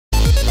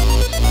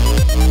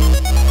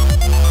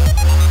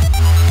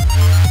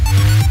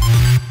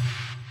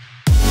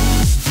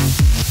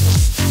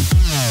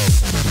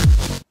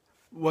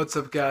What's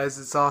up guys,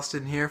 it's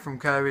Austin here from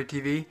Kiowa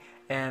TV,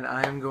 and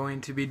I'm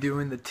going to be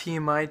doing the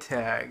TMI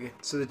tag.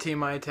 So the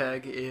TMI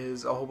tag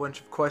is a whole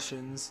bunch of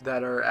questions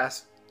that are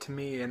asked to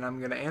me, and I'm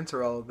going to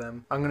answer all of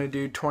them. I'm going to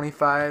do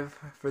 25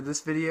 for this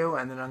video,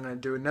 and then I'm going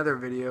to do another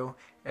video,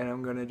 and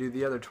I'm going to do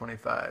the other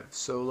 25.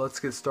 So let's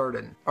get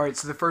started. Alright,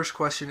 so the first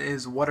question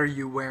is, what are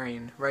you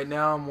wearing? Right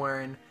now I'm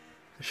wearing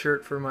a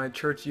shirt for my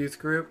church youth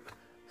group.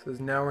 It says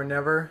Now or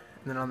Never,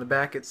 and then on the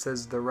back it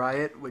says The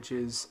Riot, which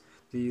is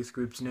the youth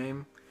group's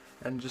name.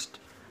 And just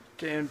a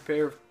tan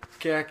pair of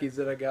khakis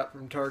that I got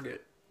from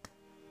Target.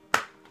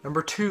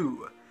 Number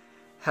 2,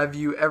 have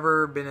you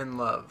ever been in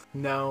love?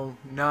 No,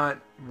 not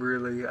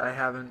really. I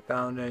haven't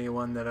found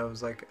anyone that I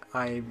was like,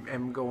 I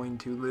am going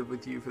to live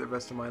with you for the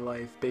rest of my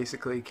life.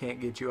 Basically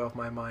can't get you off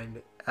my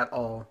mind at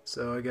all.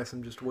 So I guess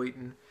I'm just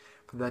waiting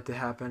for that to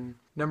happen.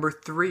 Number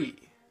 3.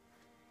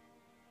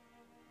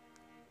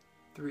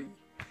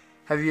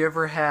 Have you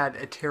ever had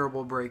a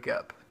terrible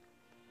breakup?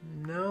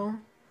 No.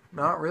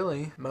 Not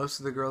really. Most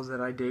of the girls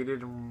that I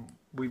dated,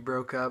 we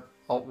broke up.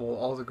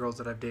 All the girls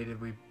that I've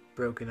dated, we've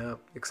broken up,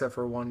 except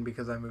for one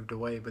because I moved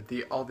away. But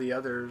all the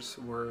others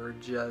were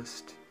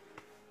just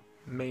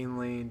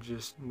mainly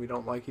just we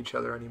don't like each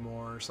other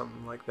anymore or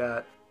something like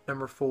that.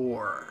 Number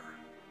 4.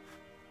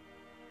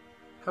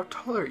 How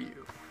tall are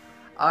you?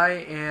 I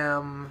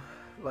am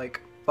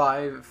like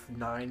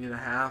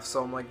 5'9.5",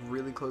 so I'm like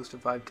really close to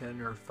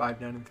 5'10", or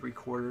 5'9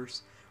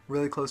 3/4.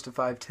 Really close to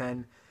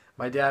 5'10".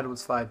 My dad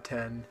was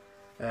 5'10".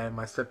 And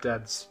my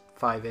stepdad's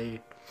 5'8".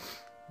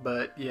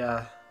 But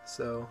yeah,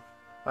 so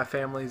my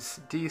family's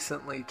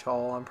decently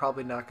tall. I'm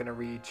probably not going to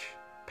reach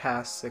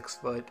past 6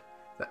 foot.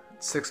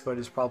 6 foot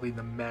is probably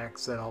the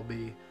max that I'll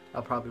be.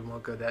 I probably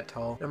won't go that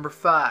tall. Number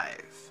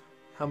 5.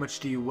 How much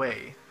do you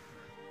weigh?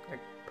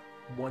 Like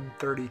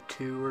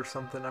 132 or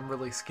something. I'm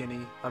really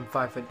skinny. I'm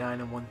 5'9"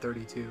 and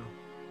 132.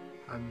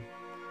 I'm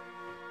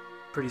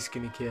a pretty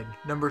skinny kid.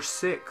 Number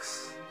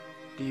 6.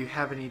 Do you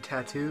have any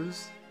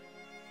tattoos?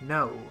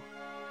 No.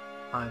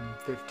 I'm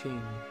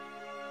 15.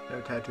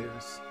 No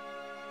tattoos.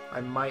 I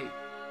might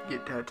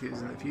get tattoos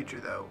in the future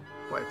though,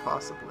 quite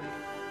possibly.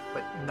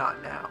 But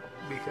not now,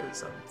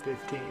 because I'm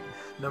 15.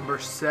 Number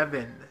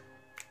 7.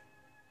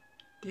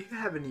 Do you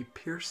have any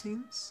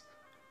piercings?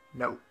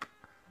 Nope.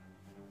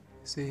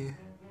 See,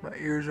 my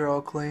ears are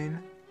all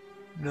clean.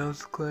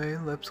 Nose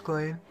clean, lips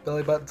clean,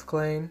 belly button's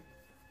clean.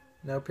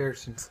 No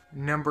piercings.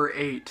 Number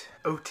 8.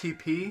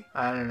 OTP?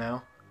 I don't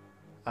know.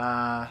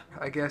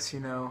 I guess,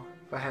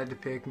 if I had to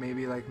pick,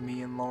 maybe like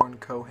me and Lauren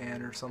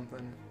Cohan or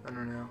something. I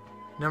don't know.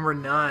 Number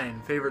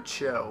 9, favorite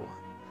show.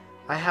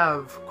 I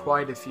have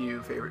quite a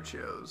few favorite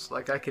shows.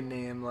 Like I can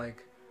name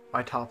like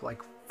my top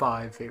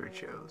 5 favorite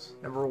shows.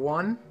 Number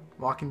 1,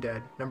 Walking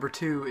Dead. Number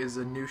 2 is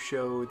a new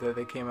show that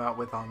they came out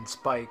with on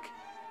Spike.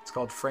 It's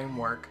called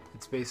Framework.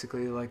 It's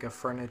basically like a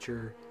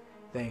furniture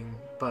thing,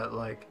 but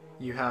like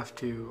you have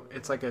to,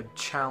 it's like a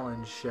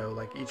challenge show.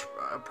 Like each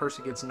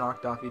person gets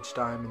knocked off each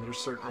time, and there's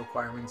certain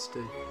requirements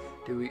to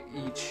do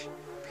each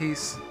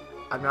piece.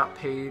 I'm not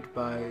paid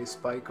by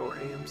Spike or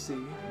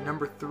AMC.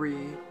 Number 3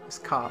 is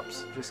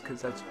Cops, just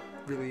because that's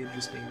really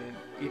interesting.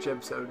 In each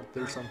episode,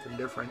 there's something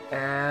different.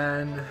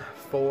 And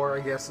 4, I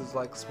guess, is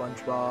like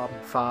SpongeBob.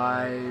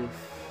 5,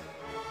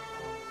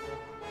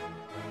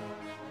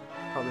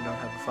 probably don't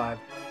have a 5.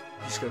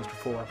 Just goes to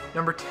 4.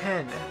 Number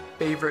 10,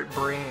 favorite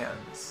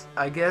brands.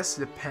 I guess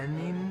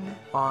depending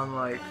on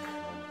like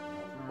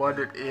what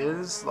it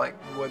is, like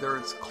whether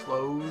it's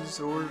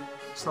clothes or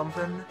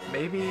something.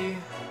 Maybe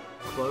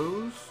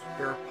clothes,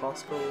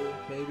 Aeropostale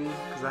maybe,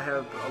 because I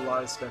have a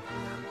lot of stuff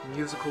in them.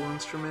 Musical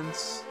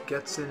instruments,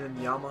 Getson and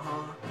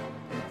Yamaha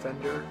and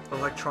Fender.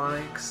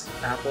 Electronics,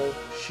 Apple.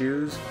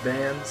 Shoes,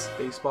 Vans,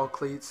 baseball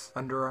cleats,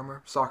 Under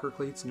Armour. Soccer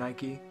cleats,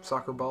 Nike.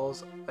 Soccer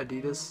balls,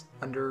 Adidas.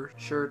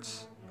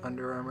 Undershirts,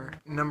 Under Armour.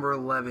 Number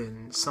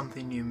 11,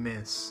 something you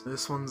miss.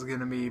 This one's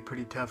gonna be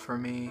pretty tough for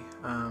me.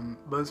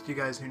 Most of you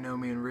guys who know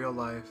me in real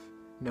life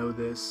know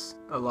this.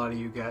 A lot of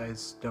you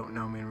guys don't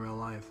know me in real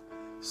life.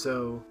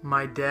 So,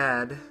 my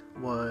dad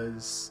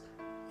was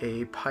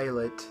a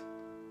pilot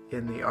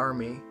in the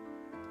Army.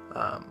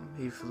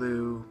 He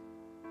flew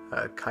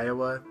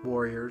Kiowa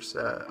Warriors,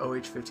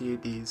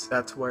 OH-58Ds.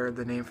 That's where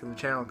the name for the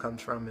channel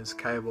comes from, is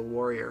Kiowa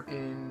Warrior.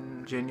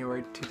 In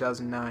January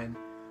 2009,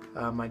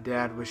 my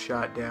dad was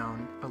shot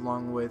down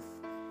along with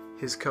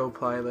his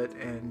co-pilot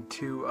and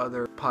 2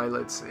 other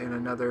pilots in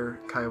another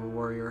Kiowa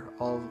Warrior.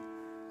 All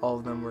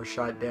of them were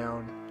shot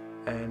down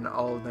and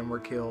all of them were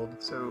killed.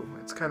 So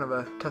it's kind of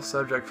a tough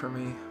subject for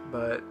me,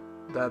 but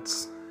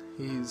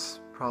he's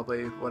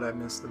probably what I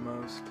miss the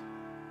most.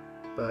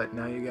 But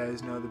now you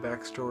guys know the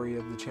backstory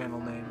of the channel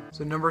name.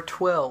 So number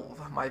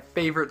 12, my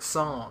favorite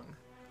song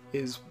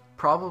is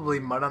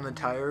probably Mud on the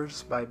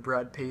Tires by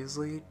Brad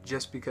Paisley,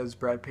 just because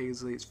Brad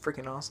Paisley is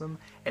freaking awesome.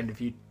 And if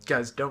you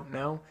guys don't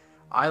know,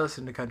 I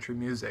listen to country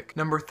music.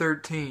 Number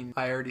 13,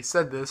 I already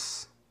said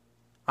this,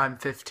 I'm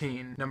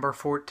 15. Number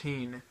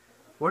 14,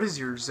 what is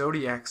your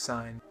zodiac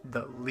sign?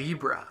 The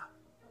Libra.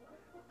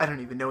 I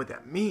don't even know what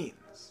that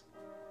means,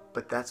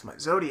 but that's my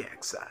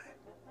zodiac sign.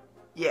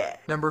 Yeah.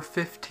 Number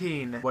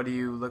 15. What do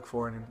you look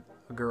for in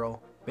a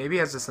girl? Maybe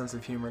has a sense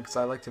of humor, because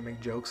I like to make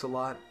jokes a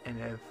lot, and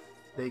if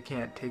they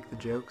can't take the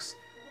jokes,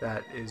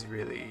 that is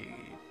really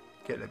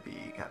gonna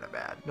be kind of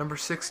bad. Number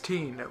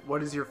 16.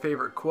 What is your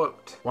favorite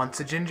quote? Once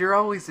a ginger,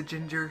 always a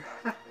ginger.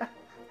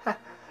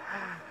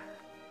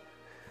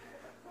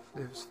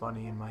 It was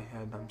funny in my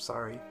head, I'm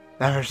sorry.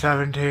 Number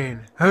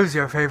 17. Who's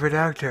your favorite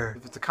actor?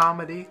 If it's a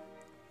comedy,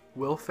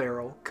 Will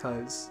Ferrell,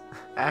 cuz.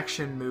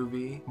 Action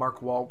movie,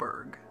 Mark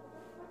Wahlberg.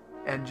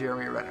 And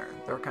Jeremy Renner.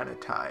 They're kind of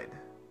tied.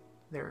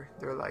 They're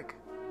like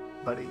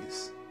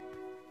buddies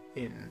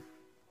in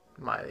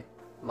my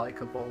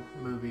likable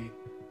movie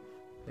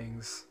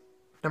things.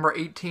 Number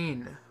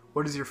 18.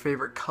 What is your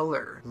favorite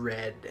color?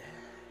 Red.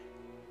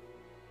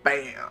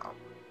 Bam!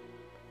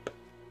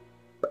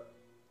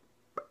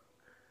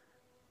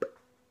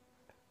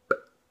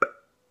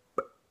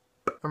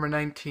 Number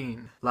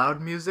 19.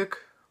 Loud music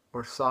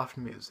or soft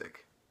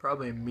music?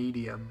 Probably a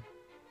medium.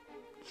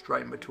 Just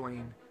right in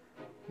between.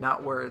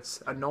 Not where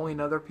it's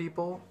annoying other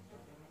people,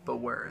 but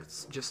where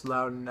it's just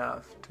loud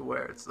enough to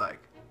where it's like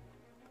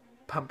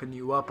pumping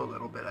you up a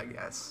little bit, I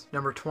guess.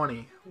 Number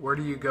 20. Where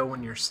do you go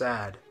when you're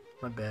sad?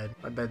 My bed.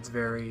 My bed's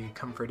very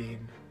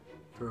comforting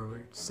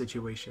for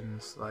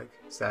situations like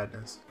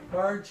sadness.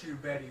 Aren't you,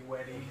 Betty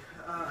Weddy?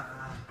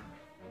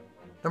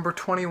 Number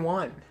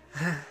 21.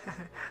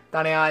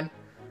 21.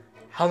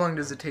 How long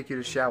does it take you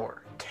to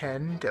shower?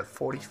 10 to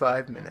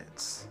 45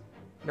 minutes.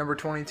 Number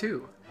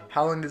 22.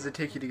 How long does it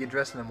take you to get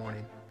dressed in the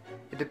morning?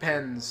 It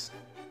depends.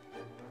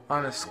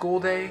 On a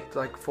school day, it's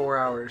like 4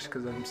 hours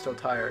because I'm still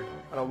tired.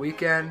 On a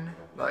weekend,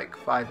 like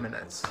 5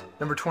 minutes.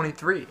 Number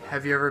 23.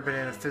 Have you ever been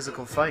in a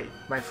physical fight?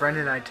 My friend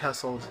and I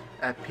tussled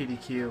at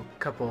PDQ a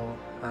couple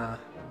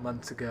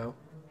months ago.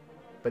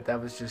 But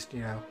that was just,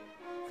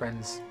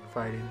 friends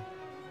fighting.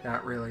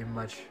 Not really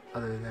much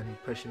other than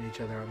pushing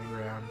each other on the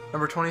ground.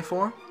 Number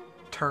 24.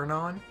 Turn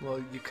on?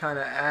 Well, you kind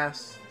of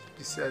asked,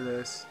 you said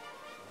this.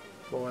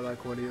 Boy,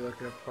 like, what do you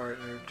look at a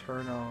partner?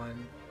 Turn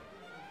on.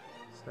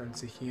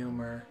 Sense of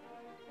humor.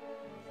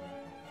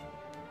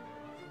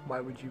 Why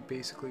would you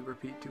basically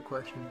repeat 2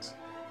 questions?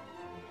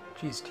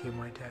 Jeez,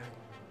 TMI tag.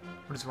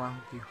 What is wrong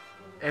with you?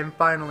 And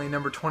finally,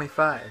 number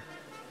 25.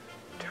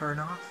 Turn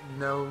off?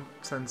 No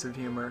sense of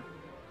humor.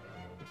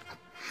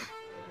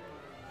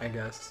 I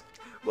guess.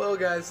 Well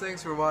guys,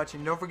 thanks for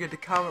watching. Don't forget to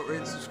comment,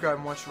 rate, subscribe,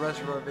 and watch the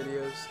rest of our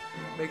videos.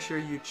 Make sure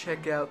you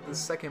check out the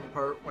second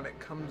part when it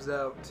comes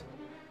out.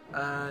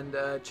 And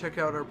check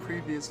out our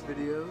previous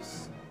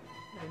videos.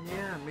 And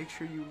yeah, make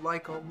sure you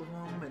like all of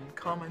them and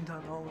comment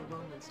on all of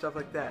them and stuff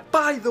like that.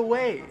 By the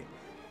way,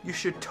 you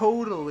should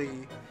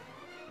totally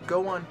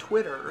go on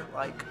Twitter,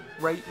 like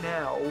right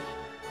now,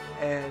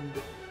 and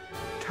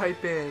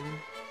type in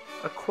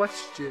a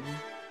question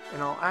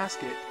and I'll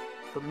ask it.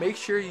 But make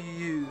sure you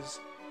use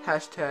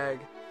hashtag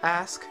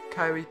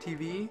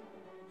 #KiowaTV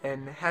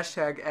and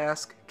hashtag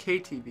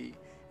 #KTV,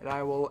 and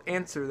I will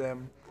answer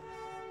them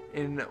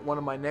in one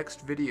of my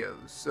next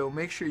videos. So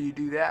make sure you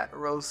do that,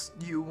 or else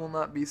you will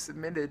not be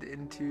submitted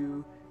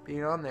into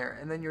being on there,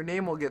 and then your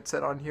name will get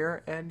set on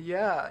here, and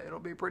yeah, it'll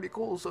be pretty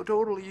cool. So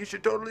totally, you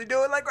should totally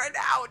do it, like right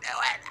now. Do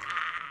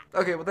it.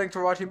 Okay, well, thanks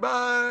for watching.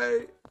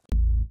 Bye.